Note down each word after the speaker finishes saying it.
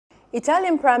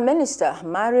Italian Prime Minister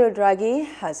Mario Draghi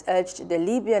has urged the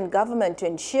Libyan government to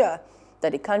ensure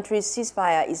that the country's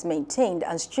ceasefire is maintained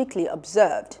and strictly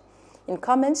observed. In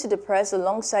comments to the press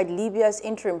alongside Libya's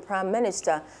interim Prime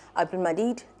Minister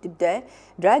Abdelmadid Dibde,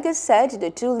 Draghi said the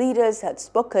two leaders had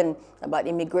spoken about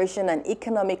immigration and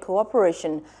economic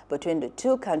cooperation between the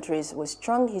two countries with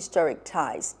strong historic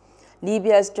ties.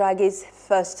 Libya's Draghi's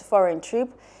first foreign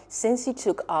trip since he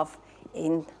took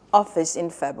office in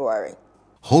February.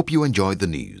 Hope you enjoyed the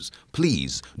news.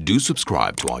 Please do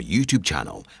subscribe to our YouTube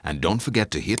channel and don't forget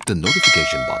to hit the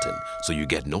notification button so you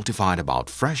get notified about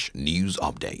fresh news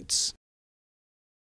updates.